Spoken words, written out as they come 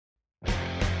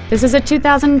This is a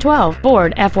 2012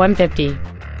 Ford F-150.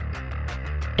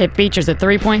 It features a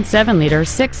 3.7-liter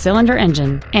six-cylinder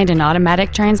engine and an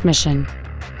automatic transmission.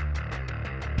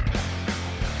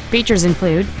 Features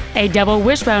include a double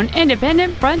wishbone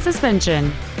independent front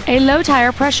suspension, a low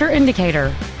tire pressure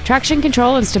indicator, traction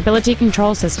control and stability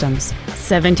control systems,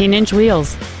 17-inch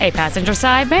wheels, a passenger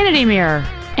side vanity mirror,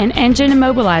 an engine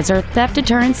immobilizer theft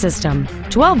deterrent system,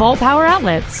 12-volt power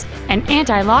outlets, an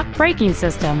anti-lock braking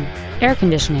system, air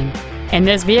conditioning, and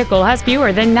this vehicle has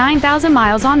fewer than 9,000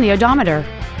 miles on the odometer.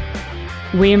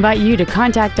 We invite you to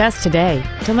contact us today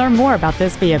to learn more about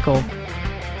this vehicle.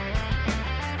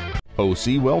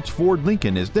 OC Welch Ford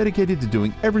Lincoln is dedicated to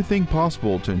doing everything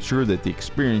possible to ensure that the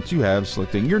experience you have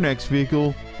selecting your next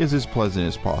vehicle is as pleasant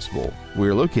as possible.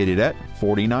 We're located at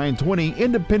 4920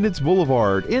 Independence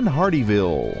Boulevard in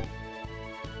Hardeeville.